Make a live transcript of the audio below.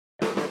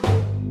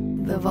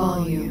the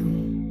volume.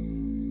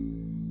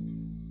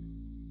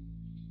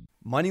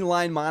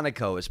 Moneyline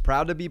Monaco is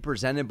proud to be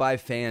presented by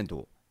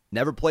FanDuel.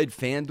 Never played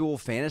FanDuel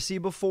Fantasy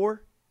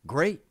before?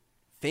 Great.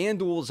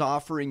 FanDuel is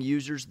offering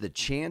users the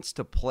chance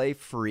to play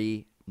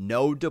free,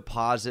 no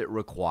deposit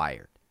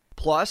required.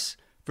 Plus,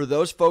 for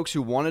those folks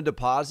who want to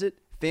deposit,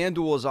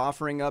 FanDuel is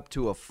offering up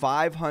to a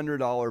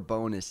 $500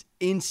 bonus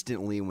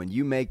instantly when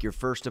you make your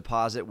first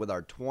deposit with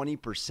our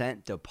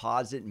 20%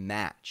 deposit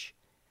match.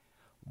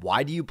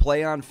 Why do you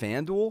play on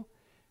FanDuel?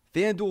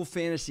 FanDuel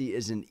Fantasy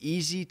is an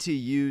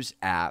easy-to-use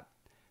app.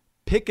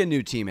 Pick a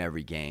new team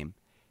every game.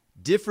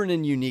 Different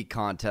and unique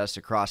contests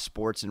across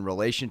sports in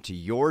relation to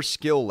your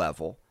skill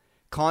level.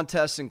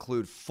 Contests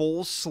include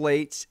full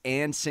slates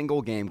and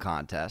single game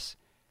contests.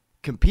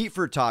 Compete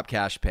for top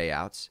cash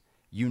payouts,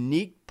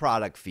 unique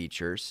product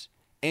features,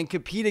 and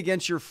compete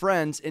against your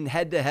friends in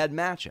head-to-head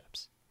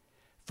matchups.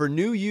 For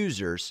new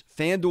users,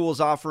 FanDuel is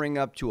offering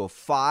up to a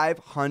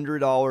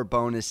 $500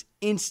 bonus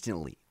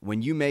instantly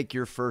when you make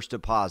your first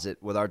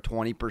deposit with our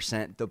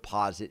 20%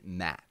 deposit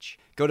match.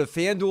 Go to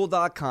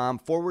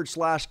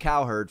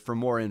FanDuel.com/Cowherd for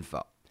more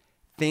info.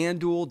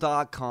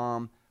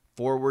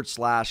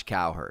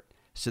 FanDuel.com/Cowherd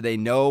so they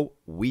know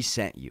we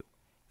sent you.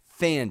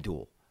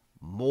 FanDuel,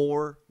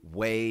 more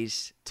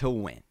ways to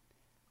win.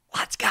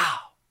 Let's go.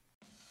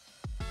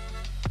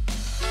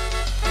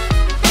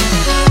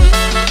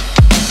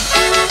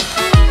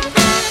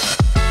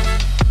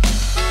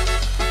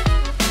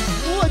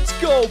 Let's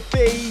go,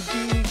 baby.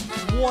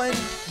 One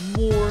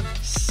more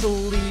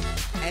sleep,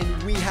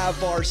 and we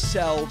have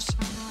ourselves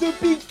the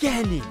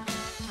beginning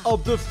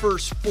of the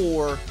first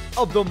four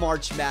of the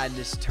March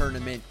Madness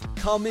tournament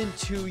coming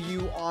to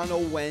you on a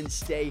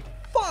Wednesday.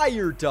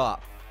 Fired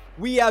up.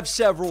 We have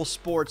several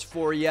sports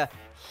for you.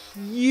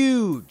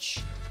 Huge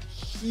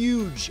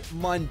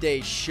Monday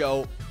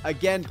show.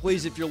 Again,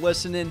 please, if you're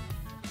listening,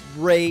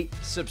 rate,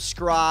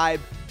 subscribe,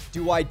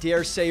 do I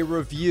dare say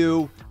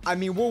review. I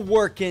mean, we're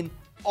working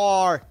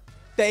our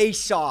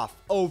face off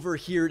over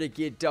here to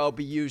get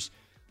W's.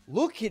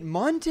 Look at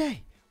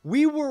Monday.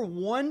 We were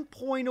 1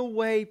 point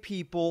away,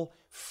 people,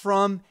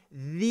 from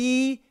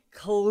the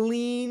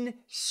clean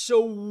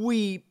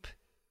sweep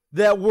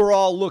that we're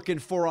all looking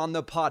for on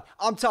the pod.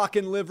 I'm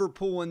talking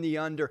Liverpool in the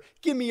under.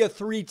 Give me a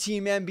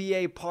 3-team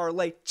NBA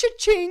parlay.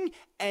 Cha-ching!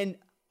 And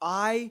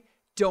I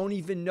don't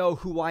even know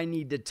who I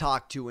need to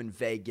talk to in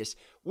Vegas.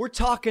 We're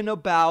talking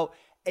about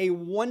a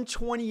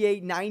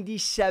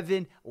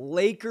 128-97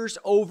 Lakers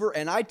over.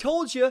 And I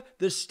told you,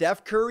 the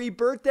Steph Curry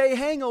birthday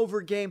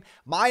hangover game.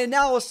 My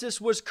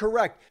analysis was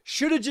correct.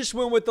 Should have just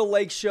went with the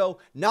Lake Show.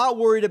 Not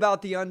worried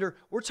about the under.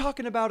 We're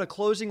talking about a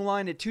closing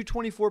line at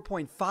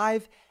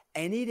 224.5.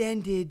 And it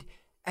ended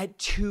at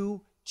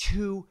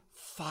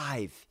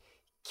 225.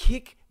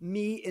 Kick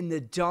me in the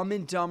Dumb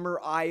and Dumber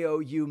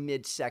IOU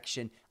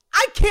midsection.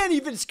 I can't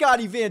even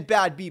Scotty Van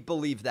Badbeat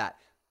believe that.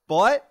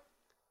 But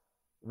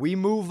we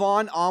move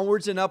on,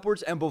 onwards and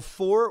upwards. And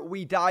before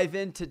we dive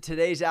into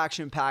today's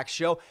action-packed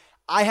show,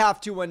 I have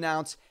to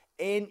announce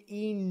an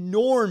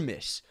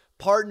enormous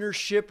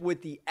partnership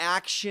with the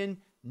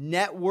Action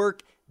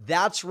Network.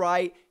 That's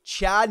right,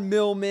 Chad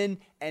Millman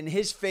and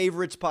his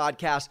favorites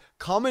podcast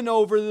coming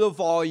over the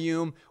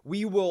volume.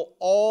 We will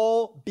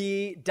all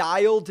be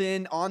dialed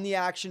in on the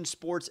Action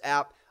Sports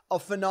app, a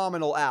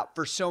phenomenal app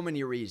for so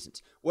many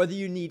reasons. Whether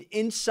you need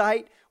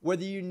insight,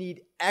 whether you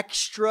need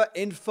extra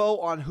info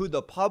on who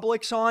the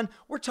public's on,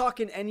 we're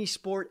talking any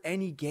sport,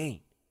 any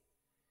game.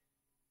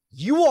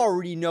 You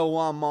already know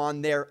I'm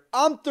on there.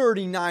 I'm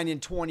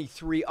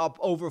 39-23, up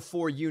over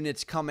 4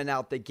 units coming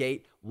out the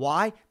gate.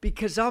 Why?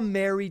 Because I'm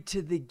married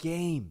to the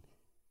game,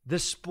 the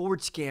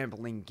sports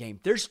gambling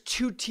game. There's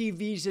 2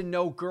 TVs and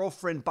no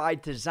girlfriend by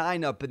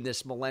design up in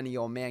this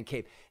millennial man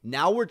cave.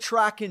 Now we're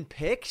tracking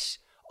picks.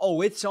 Oh,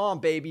 it's on,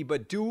 baby.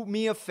 But do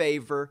me a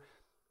favor.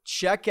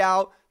 Check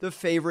out the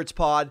Favorites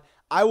Pod.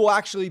 I will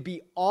actually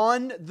be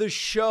on the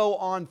show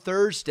on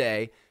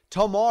Thursday,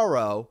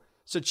 tomorrow.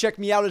 So check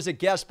me out as a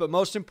guest, but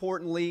most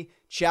importantly,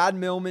 Chad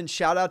Millman,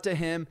 shout out to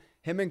him.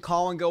 Him and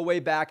Colin go way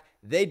back.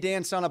 They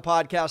dance on a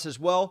podcast as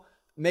well.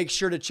 Make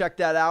sure to check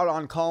that out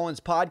on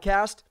Colin's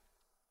podcast.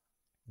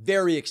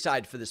 Very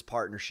excited for this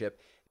partnership.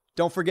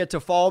 Don't forget to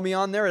follow me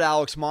on there at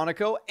Alex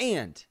Monaco.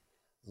 And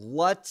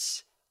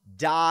let's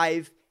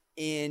dive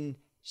in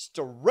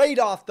straight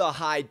off the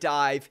high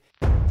dive.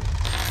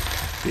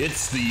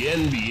 It's the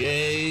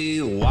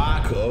NBA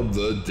Lock of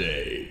the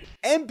Day.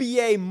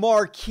 NBA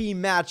marquee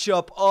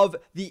matchup of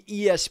the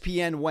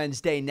ESPN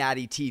Wednesday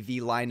Natty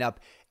TV lineup.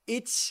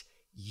 It's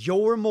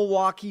your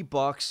Milwaukee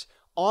Bucks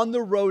on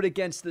the road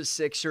against the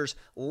Sixers.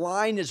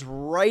 Line is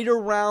right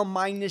around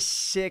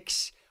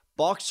 -6.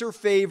 Bucks are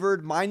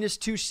favored,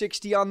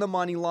 -260 on the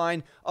money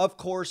line. Of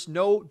course,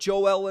 no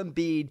Joel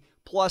Embiid,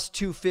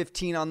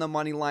 +215 on the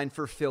money line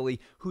for Philly,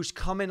 who's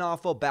coming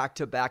off a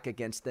back-to-back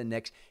against the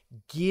Knicks.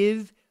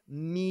 Give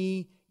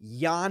me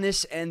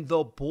Giannis and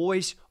the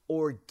boys,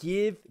 or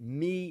give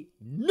me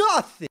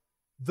nothing.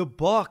 The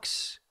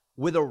Bucks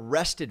with a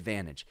rest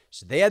advantage.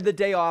 So they had the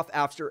day off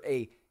after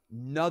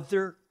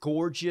another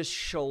gorgeous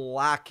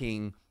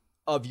shellacking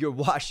of your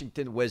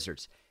Washington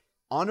Wizards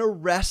on a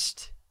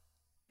rest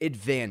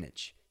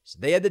advantage. So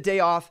they had the day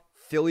off.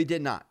 Philly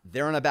did not.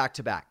 They're on a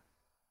back-to-back.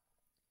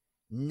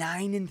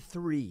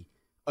 9-3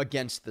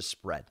 against the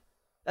spread.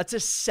 That's a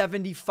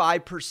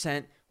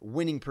 75%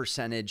 winning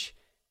percentage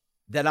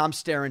that I'm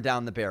staring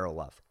down the barrel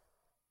of.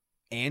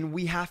 And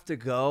we have to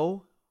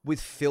go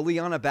with Philly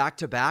on a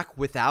back-to-back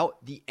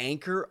without the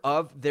anchor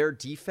of their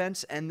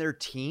defense and their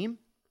team.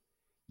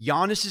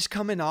 Giannis is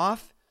coming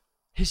off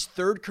his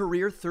third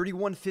career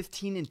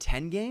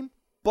 31-15-10 game.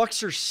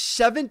 Bucks are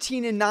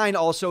 17-9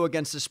 also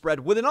against the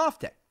spread with an off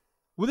day.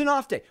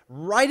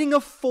 Riding a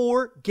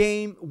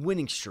 4-game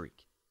winning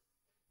streak.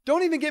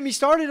 Don't even get me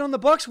started on the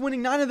Bucks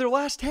winning 9 of their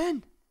last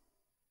 10.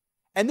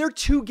 And they're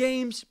 2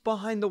 games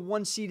behind the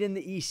 1 seed in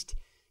the East.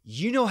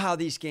 You know how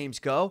these games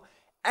go.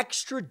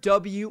 Extra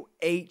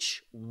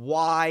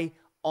WHY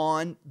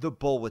on the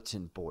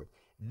bulletin board.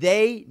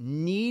 They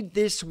need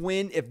this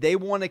win if they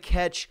want to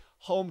catch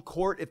home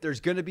court, if there's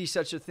going to be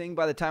such a thing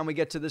by the time we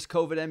get to this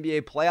COVID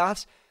NBA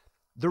playoffs.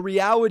 The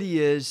reality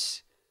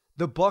is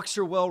the Bucks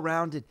are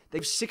well-rounded. They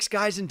have 6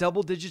 guys in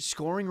double-digit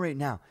scoring right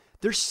now.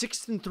 They're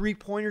 6th in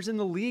three-pointers in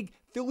the league.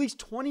 Philly's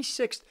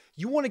 26th.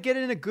 You want to get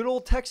in a good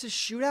old Texas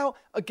shootout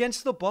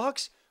against the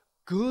Bucks?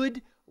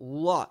 Good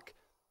luck.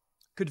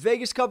 Could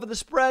Vegas cover the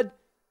spread?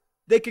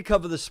 They could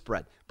cover the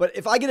spread. But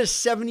if I get a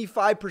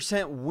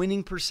 75%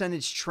 winning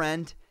percentage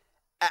trend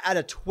at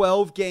a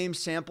 12-game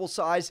sample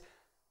size,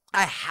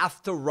 I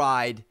have to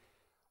ride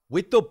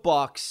with the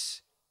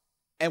Bucks.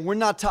 And we're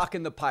not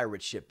talking the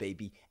pirate ship,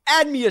 baby.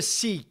 Add me a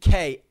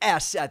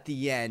CKS at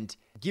the end.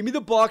 Give me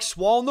the Bucks,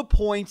 swallowing the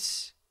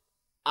points.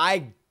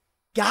 I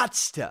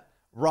gots to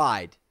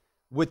ride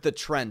with the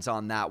trends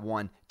on that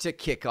one to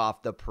kick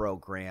off the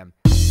program.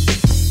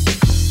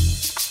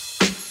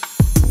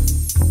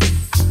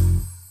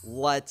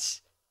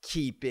 Let's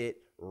keep it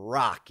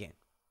rocking.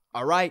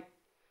 All right.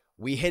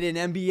 We hit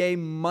an NBA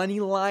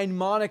Moneyline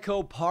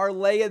Monaco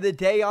parlay of the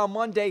day on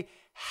Monday.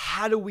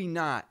 How do we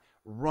not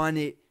run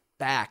it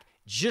back?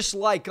 Just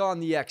like on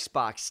the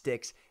Xbox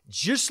sticks,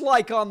 just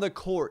like on the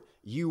court,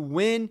 you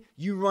win,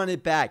 you run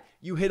it back.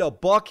 You hit a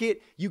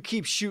bucket, you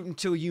keep shooting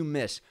till you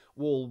miss.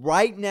 Well,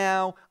 right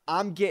now,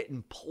 I'm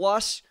getting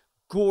plus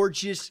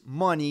gorgeous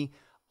money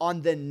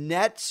on the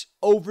Nets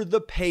over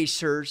the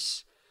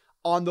Pacers,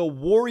 on the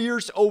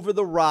Warriors over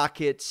the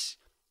Rockets,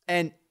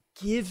 and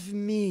give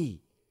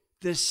me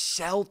the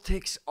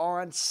Celtics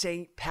on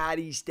St.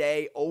 Paddy's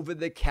Day over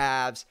the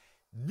Cavs.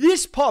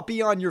 This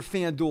puppy on your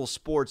FanDuel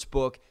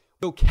Sportsbook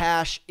will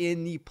cash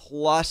in the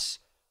plus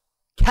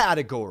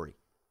category.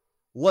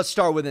 Let's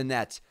start with the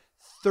Nets.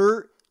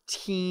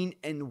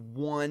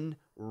 13-1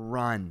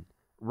 run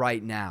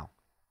right now.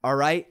 All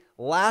right?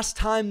 Last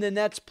time the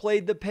Nets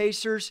played the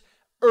Pacers,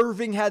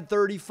 Irving had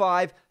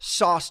 35,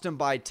 sauced them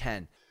by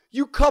 10.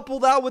 You couple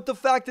that with the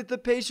fact that the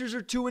Pacers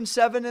are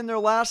 2-7 in their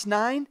last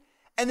 9,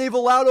 and they've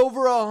allowed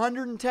over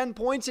 110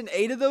 points in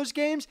 8 of those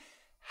games.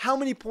 How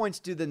many points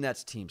do the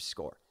Nets team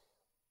score?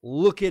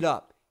 Look it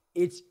up.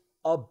 It's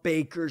a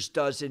baker's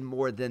dozen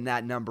more than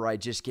that number I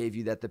just gave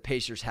you that the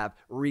Pacers have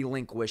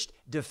relinquished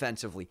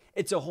defensively.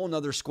 It's a whole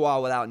nother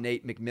squad without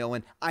Nate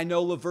McMillan. I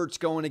know LeVert's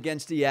going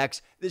against the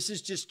X. This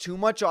is just too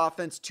much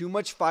offense, too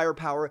much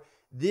firepower.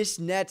 This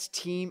Nets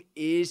team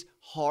is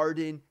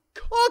Harden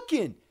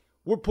cooking.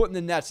 We're putting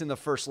the Nets in the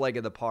first leg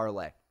of the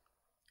parlay.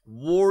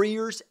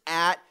 Warriors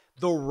at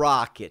the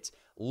Rockets.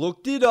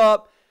 Looked it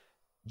up.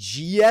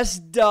 GS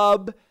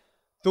dub.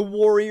 The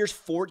Warriors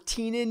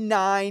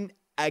 14-9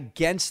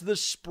 against the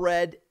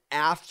spread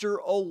after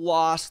a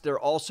loss. They're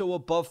also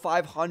above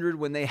 500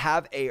 when they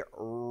have a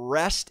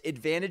rest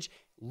advantage.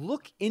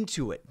 Look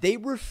into it. They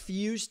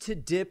refuse to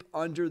dip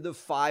under the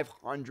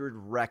 500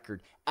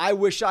 record. I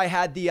wish I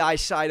had the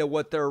eyesight of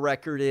what their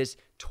record is.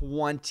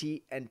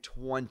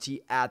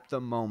 20-20 at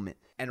the moment.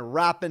 And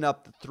wrapping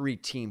up the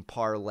 3-team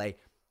parlay,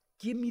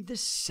 give me the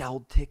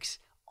Celtics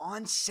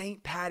on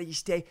St.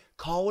 Paddy's Day.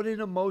 Call it an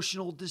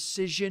emotional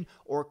decision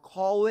or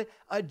call it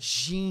a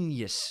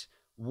genius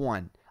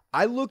one.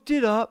 I looked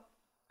it up.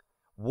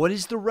 What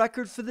is the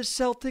record for the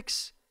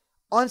Celtics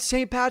on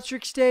St.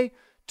 Patrick's Day?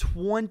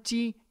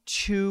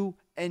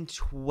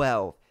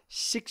 22-12.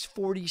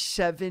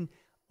 647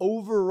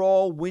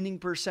 overall winning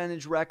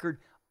percentage record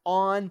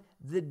on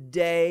the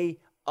day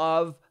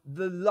of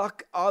the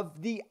luck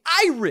of the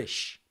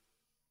Irish.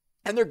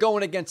 And they're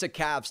going against a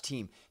Cavs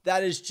team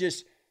that is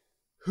just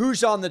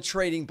who's on the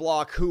trading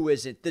block, who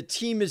isn't. The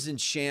team is in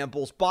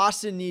shambles.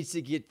 Boston needs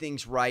to get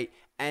things right.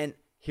 And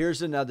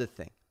here's another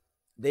thing.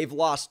 They've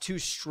lost 2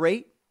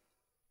 straight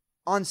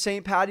on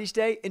St. Paddy's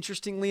Day,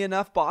 interestingly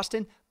enough,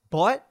 Boston.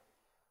 But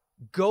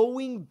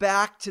going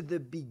back to the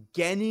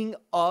beginning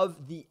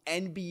of the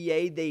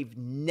NBA, they've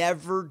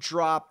never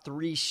dropped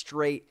 3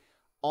 straight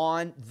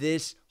on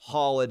this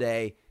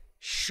holiday.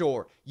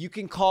 Sure, you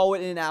can call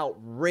it an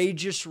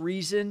outrageous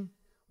reason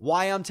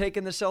why I'm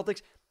taking the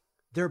Celtics.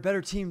 They're a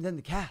better team than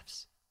the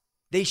Cavs.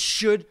 They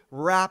should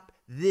wrap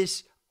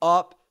this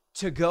up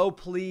to go,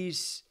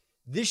 please.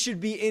 This should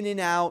be in and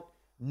out.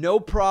 No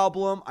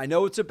problem. I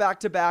know it's a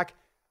back-to-back.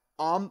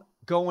 I'm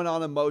going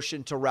on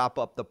emotion to wrap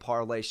up the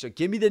parlay. So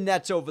give me the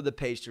Nets over the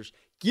Pacers.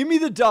 Give me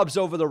the Dubs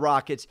over the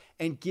Rockets.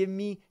 And give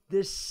me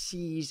the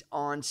C's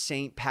on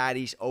St.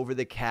 Patty's over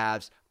the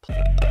Cavs.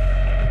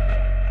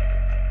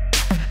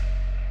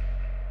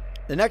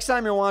 The next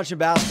time you're watching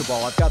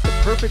basketball, I've got the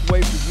perfect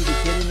way for you to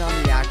get in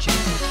on the action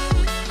for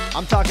free.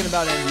 I'm talking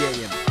about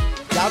NBA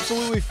In-Play. It's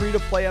absolutely free to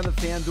play on the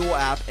FanDuel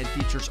app and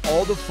features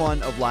all the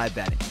fun of live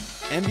betting.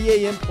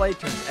 NBA In-Play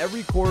turns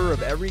every quarter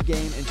of every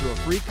game into a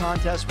free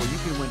contest where you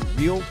can win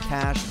real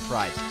cash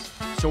prizes.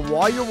 So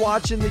while you're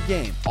watching the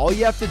game, all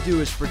you have to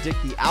do is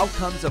predict the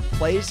outcomes of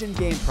plays and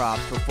game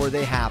props before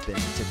they happen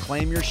to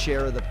claim your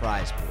share of the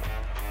prize pool.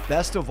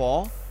 Best of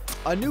all,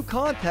 a new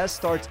contest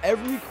starts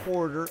every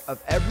quarter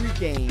of every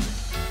game,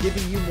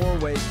 giving you more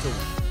ways to win.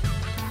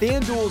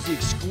 FanDuel is the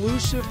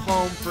exclusive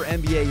home for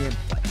NBA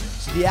In-Play,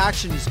 so the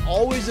action is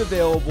always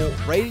available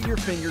right at your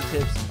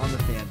fingertips on the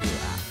FanDuel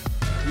app.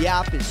 The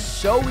app is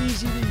so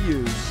easy to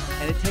use,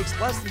 and it takes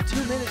less than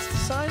 2 minutes to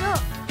sign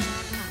up.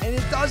 And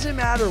it doesn't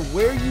matter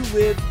where you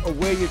live or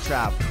where you're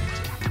traveling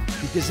to,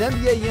 because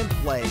NBA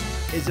In-Play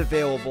is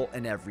available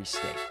in every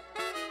state.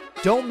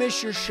 Don't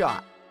miss your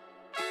shot.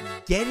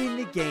 Get in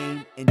the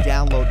game and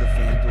download the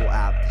FanDuel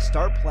app to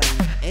start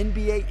playing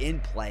NBA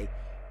In-Play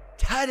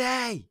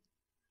today.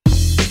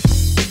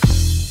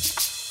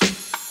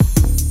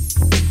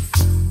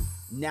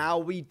 Now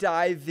we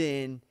dive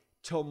in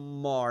to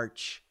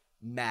March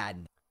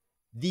Madness.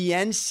 The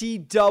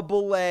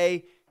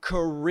NCAA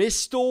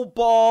Crystal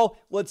Ball.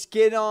 Let's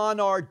get on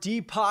our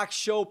Deepak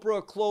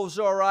Chopra. Close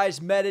our eyes,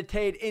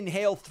 meditate,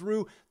 inhale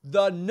through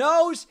the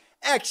nose,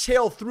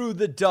 exhale through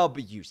the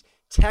W's.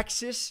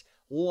 Texas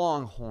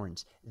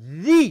Longhorns,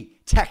 the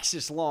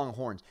Texas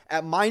Longhorns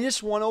at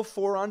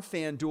 -104 on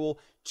FanDuel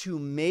to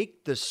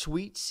make the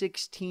Sweet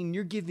 16.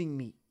 You're giving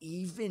me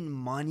even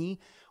money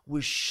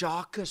with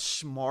Shaka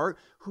Smart,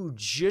 who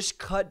just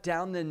cut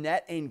down the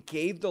net and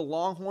gave the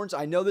Longhorns,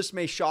 I know this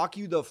may shock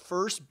you, the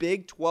first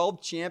Big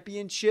 12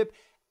 championship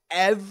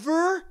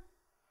ever.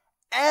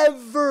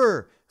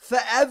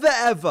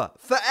 Forever.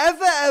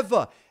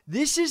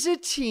 This is a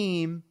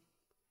team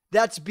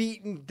that's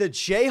beaten the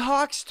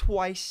Jayhawks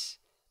twice.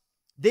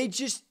 They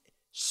just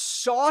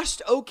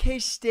sauced OK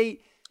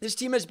State. This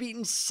team has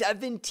beaten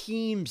 7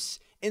 teams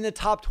in the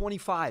top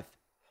 25.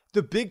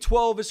 The Big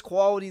 12 is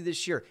quality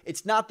this year.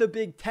 It's not the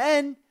Big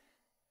 10,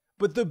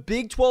 but the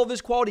Big 12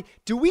 is quality.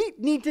 Do we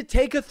need to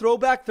take a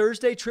Throwback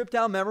Thursday trip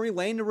down memory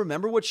lane to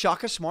remember what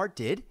Shaka Smart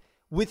did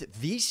with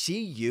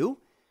VCU?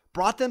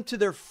 Brought them to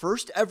their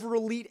first ever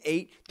Elite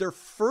 8, their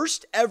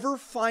first ever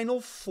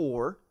Final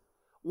Four,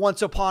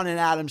 once upon an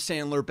Adam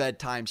Sandler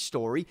bedtime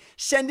story,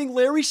 sending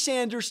Larry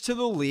Sanders to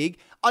the league,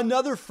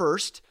 another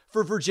first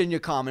for Virginia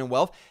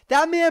Commonwealth.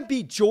 That man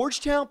beat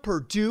Georgetown,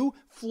 Purdue,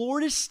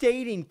 Florida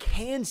State, and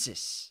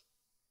Kansas.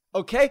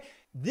 Okay?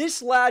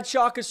 This lad,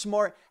 Shaka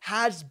Smart,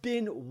 has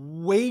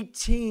been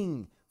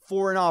waiting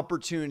for an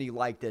opportunity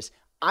like this.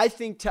 I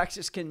think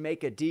Texas can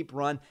make a deep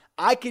run.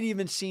 I could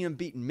even see them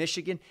beating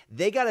Michigan.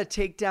 They got to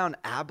take down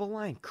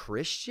Abilene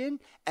Christian,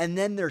 and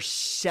then their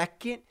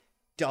second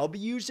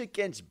W's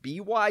against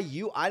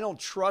BYU. I don't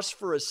trust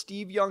for a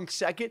Steve Young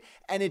second,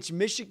 and it's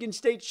Michigan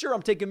State. Sure,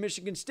 I'm taking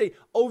Michigan State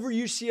over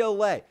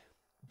UCLA,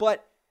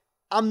 but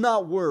I'm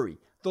not worried.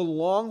 The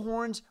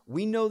Longhorns,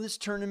 we know this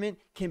tournament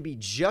can be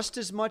just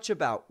as much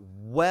about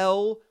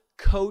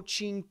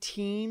well-coaching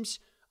teams.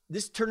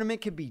 This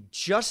tournament can be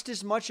just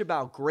as much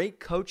about great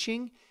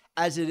coaching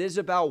as it is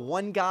about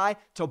one guy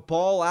to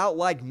ball out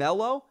like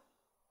Melo.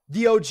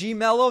 The OG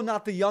Melo,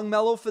 not the young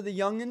Melo for the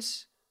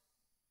youngins.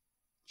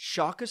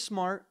 Shaka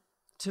Smart,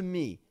 to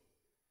me,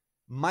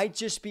 might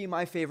just be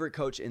my favorite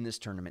coach in this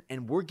tournament.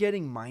 And we're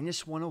getting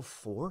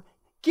 -104.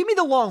 Give me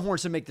the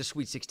Longhorns to make the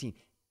Sweet 16.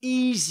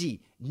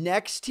 Easy.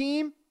 Next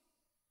team,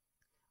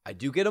 I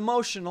do get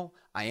emotional.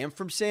 I am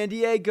from San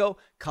Diego,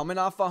 coming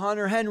off of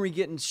Hunter Henry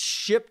getting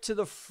shipped to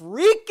the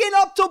freaking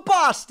up to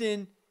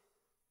Boston.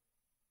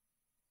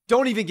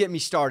 Don't even get me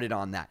started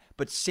on that.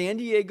 But San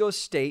Diego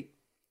State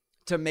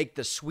to make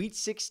the Sweet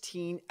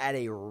 16 at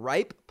a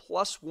ripe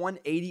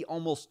 +180,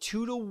 almost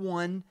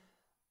 2-1.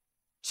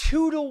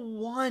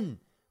 2-1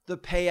 the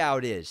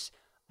payout is.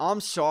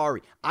 I'm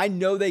sorry. I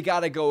know they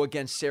got to go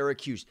against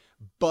Syracuse.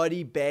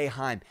 Buddy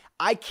Boeheim.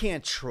 I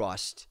can't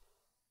trust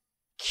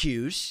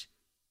Cuse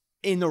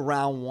in the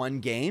round 1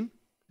 game.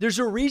 There's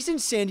a reason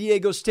San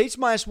Diego State's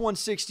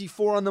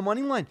 -164 on the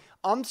money line.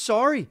 I'm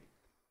sorry.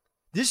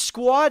 This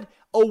squad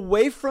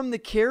away from the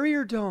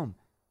Carrier Dome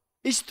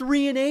is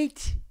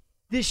 3-8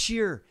 this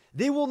year.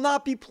 They will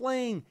not be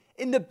playing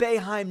in the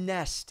Boeheim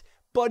nest.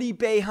 Buddy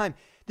Boeheim.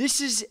 This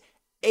is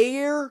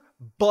Air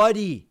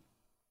Buddy.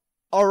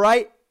 All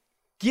right?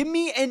 Give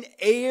me an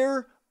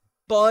Air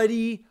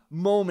Buddy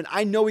moment.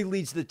 I know he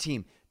leads the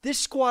team. This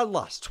squad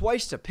lost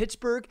twice to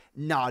Pittsburgh,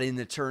 not in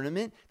the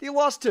tournament. They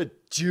lost to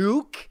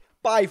Duke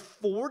by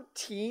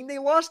 14. They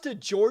lost to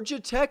Georgia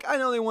Tech. I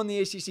know they won the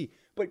ACC,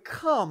 but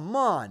come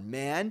on,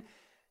 man.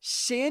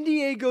 San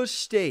Diego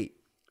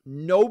State,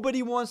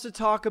 nobody wants to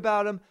talk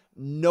about them.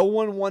 No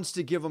one wants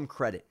to give them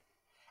credit.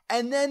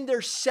 And then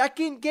their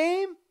second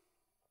game,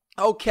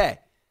 Okay,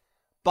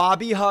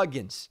 Bobby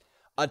Huggins,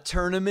 a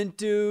tournament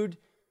dude.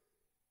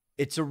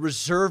 It's a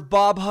reserve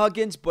Bob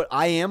Huggins, but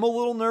I am a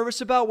little nervous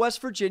about West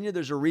Virginia.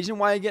 There's a reason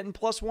why I'm getting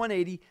plus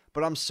 180,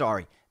 but I'm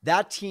sorry.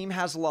 That team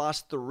has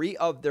lost 3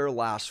 of their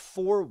last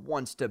 4,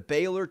 once to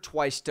Baylor,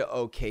 twice to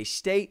OK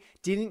State,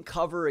 didn't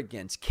cover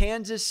against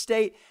Kansas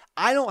State.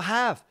 I don't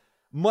have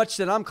much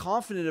that I'm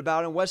confident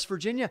about in West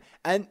Virginia.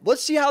 And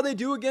let's see how they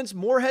do against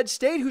Morehead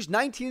State, who's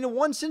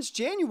 19-1 since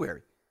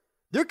January.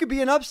 There could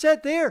be an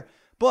upset there.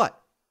 But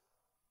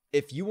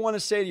if you want to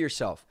say to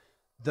yourself,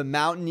 the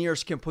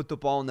Mountaineers can put the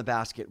ball in the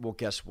basket, well,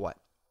 guess what?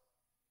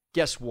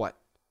 Guess what?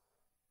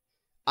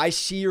 I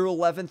see your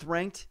 11th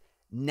ranked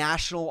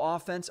national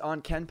offense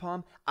on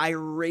KenPom. I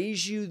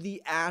raise you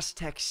the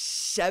Aztecs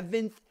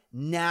 7th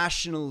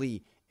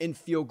nationally in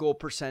field goal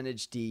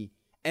percentage D,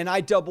 and I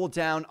double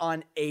down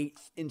on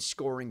 8th in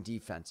scoring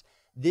defense.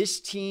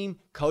 This team,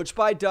 coached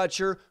by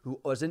Dutcher, who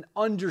was an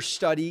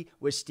understudy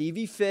with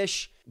Stevie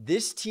Fish,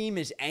 this team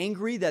is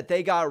angry that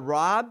they got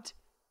robbed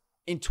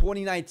in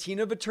 2019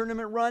 of a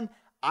tournament run.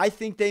 I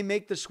think they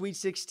make the Sweet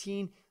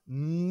 16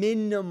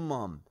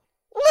 minimum.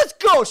 Let's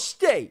go,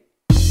 State!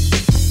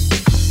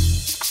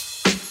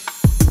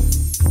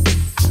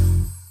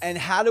 And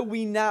how do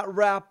we not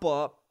wrap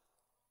up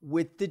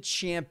with the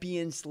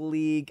Champions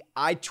League?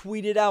 I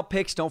tweeted out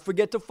picks. Don't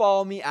forget to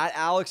follow me at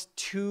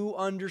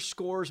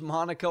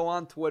Alex2_Monaco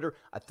on Twitter.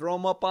 I throw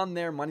them up on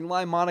there.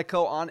 Moneyline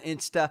Monaco on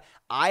Insta.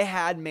 I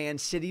had Man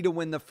City to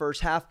win the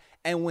first half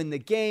and win the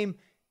game.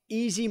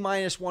 Easy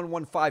minus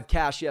 115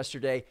 cash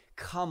yesterday.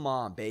 Come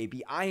on,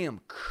 baby. I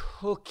am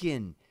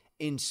cooking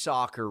in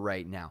soccer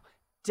right now.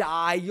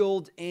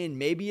 Dialed in.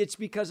 Maybe it's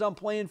because I'm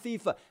playing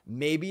FIFA.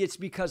 Maybe it's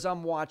because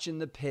I'm watching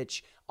the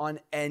pitch on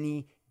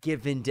any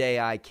given day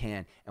I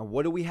can. And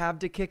what do we have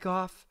to kick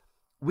off?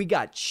 We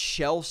got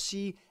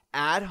Chelsea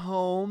at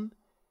home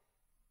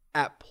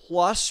at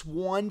plus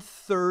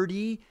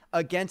 130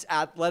 against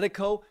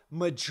Atletico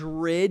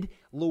Madrid.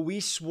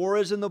 Luis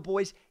Suarez and the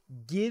boys.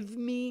 Give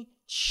me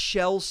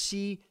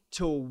Chelsea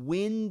to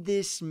win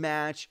this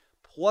match,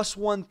 plus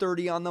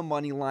 130 on the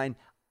money line.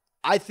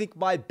 I think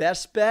my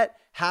best bet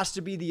has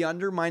to be the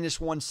under, minus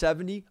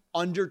 170,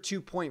 under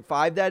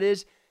 2.5 that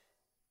is.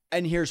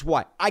 And here's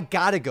why. I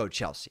got to go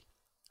Chelsea.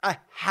 I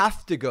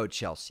have to go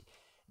Chelsea.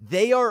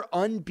 They are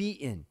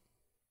unbeaten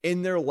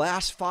in their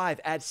last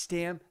 5 at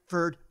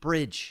Stamford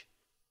Bridge.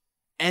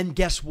 And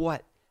guess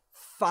what?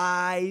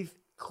 5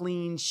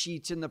 clean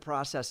sheets in the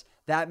process.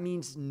 That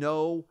means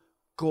no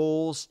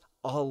goals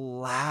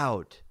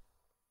allowed.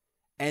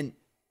 And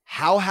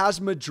how has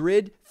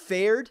Madrid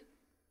fared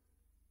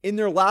in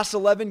their last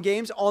 11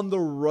 games on the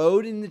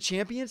road in the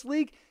Champions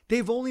League?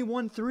 They've only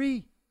won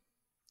 3.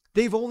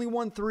 They've only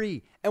won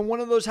 3. And one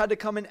of those had to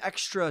come in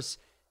extras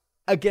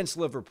against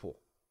Liverpool.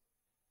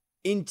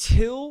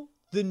 Until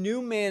the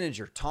new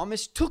manager,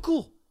 Thomas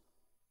Tuchel,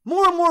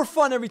 more and more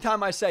fun every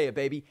time I say it,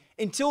 baby.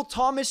 Until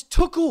Thomas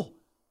Tuchel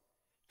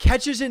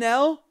catches an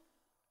L,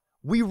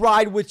 we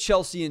ride with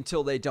Chelsea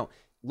until they don't.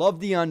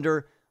 Love the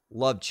under,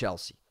 love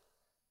Chelsea.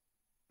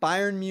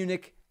 Bayern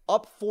Munich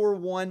up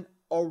 4-1,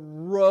 a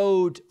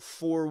road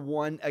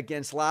 4-1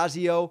 against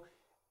Lazio.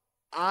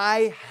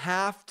 I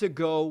have to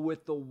go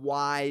with the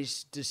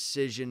wise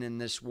decision in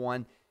this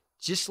one,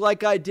 just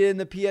like I did in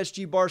the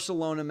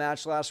PSG-Barcelona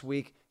match last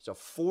week. It's a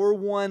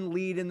 4-1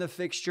 lead in the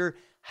fixture.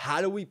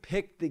 How do we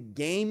pick the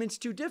game? It's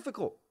too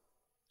difficult.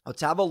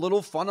 Let's have a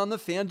little fun on the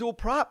FanDuel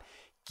prop.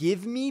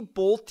 Give me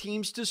both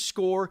teams to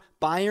score,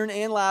 Bayern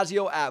and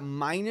Lazio, at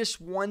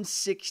minus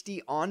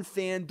 160 on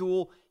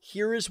FanDuel.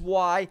 Here is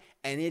why,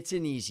 and it's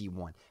an easy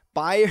one.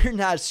 Bayern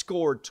has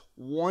scored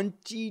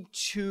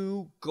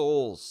 22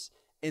 goals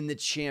in the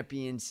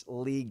Champions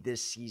League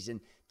this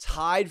season,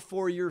 tied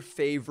for your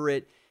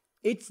favorite.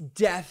 It's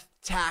death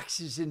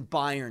taxes in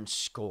Bayern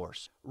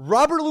scores.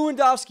 Robert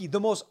Lewandowski, the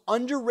most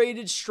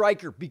underrated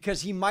striker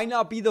because he might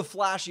not be the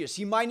flashiest.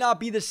 He might not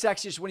be the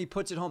sexiest when he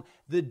puts it home.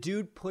 The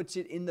dude puts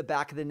it in the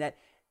back of the net.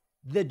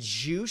 The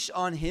juice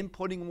on him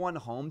putting one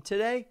home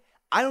today,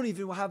 I don't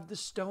even have the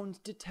stones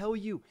to tell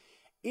you.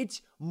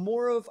 It's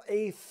more of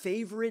a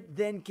favorite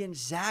than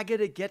Gonzaga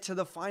to get to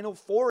the Final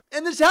Four.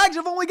 And the Zags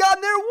have only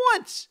gotten there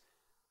once.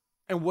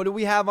 And what do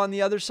we have on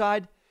the other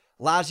side?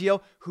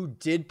 Lazio, who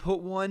did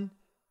put one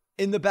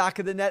in the back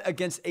of the net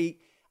against I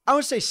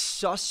would say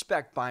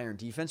suspect Bayern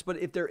defense, but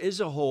if there is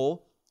a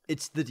hole,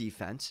 it's the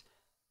defense.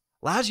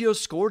 Lazio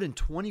scored in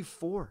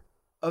 24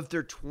 of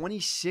their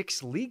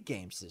 26 league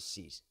games this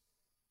season.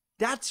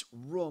 That's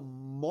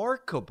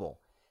remarkable.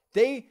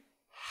 They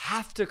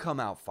have to come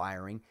out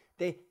firing.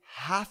 They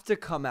have to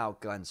come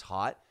out guns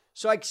hot.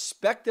 So I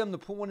expect them to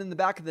put one in the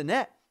back of the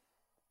net.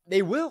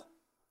 They will.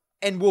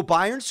 And will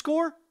Bayern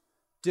score?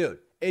 Dude,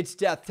 it's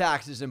death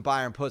taxes and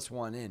Bayern puts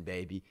one in,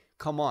 baby.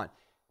 Come on.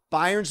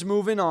 Bayern's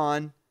moving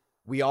on.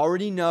 We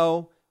already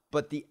know.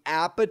 But the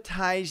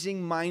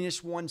appetizing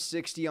minus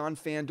 160 on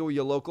FanDuel,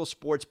 your local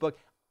sportsbook,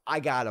 I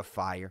gotta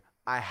fire.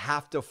 I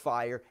have to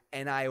fire,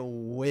 and I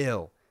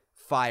will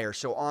fire.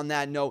 So on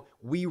that note,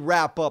 we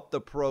wrap up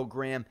the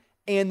program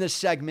and the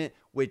segment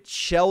with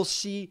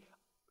Chelsea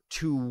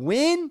to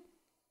win.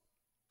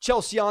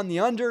 Chelsea on the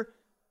under.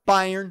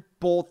 Bayern,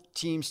 both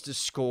teams to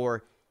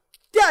score.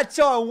 That's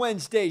our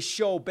Wednesday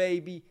show,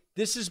 baby.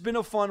 This has been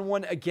a fun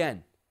one.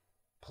 Again,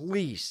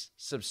 please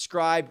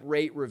subscribe,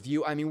 rate,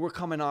 review. I mean, we're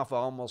coming off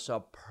almost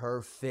a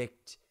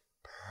perfect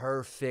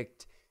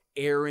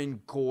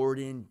Aaron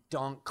Gordon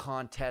dunk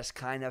contest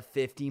kind of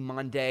 50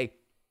 Monday.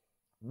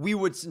 We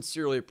would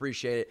sincerely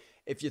appreciate it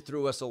if you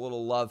threw us a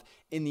little love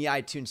in the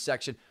iTunes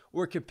section.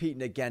 We're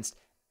competing against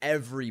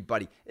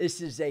everybody.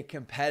 This is a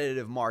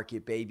competitive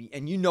market, baby.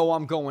 And you know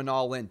I'm going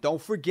all in.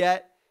 Don't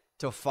forget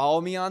to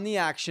follow me on the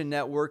Action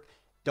Network.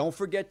 Don't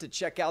forget to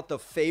check out the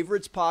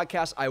Favorites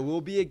podcast. I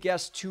will be a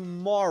guest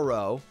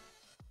tomorrow.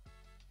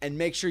 And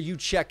make sure you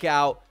check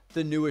out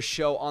the newest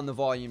show on the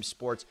Volume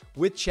Sports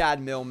with Chad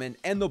Millman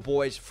and the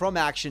boys from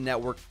Action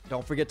Network.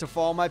 Don't forget to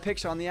follow my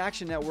picks on the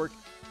Action Network.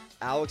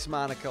 Alex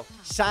Monaco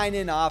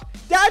signing off.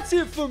 That's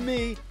it for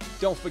me.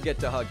 Don't forget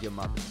to hug your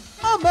mother.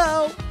 I'm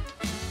out.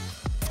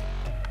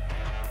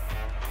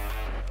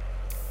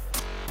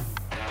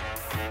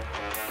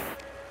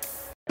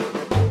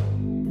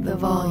 The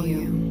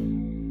Volume.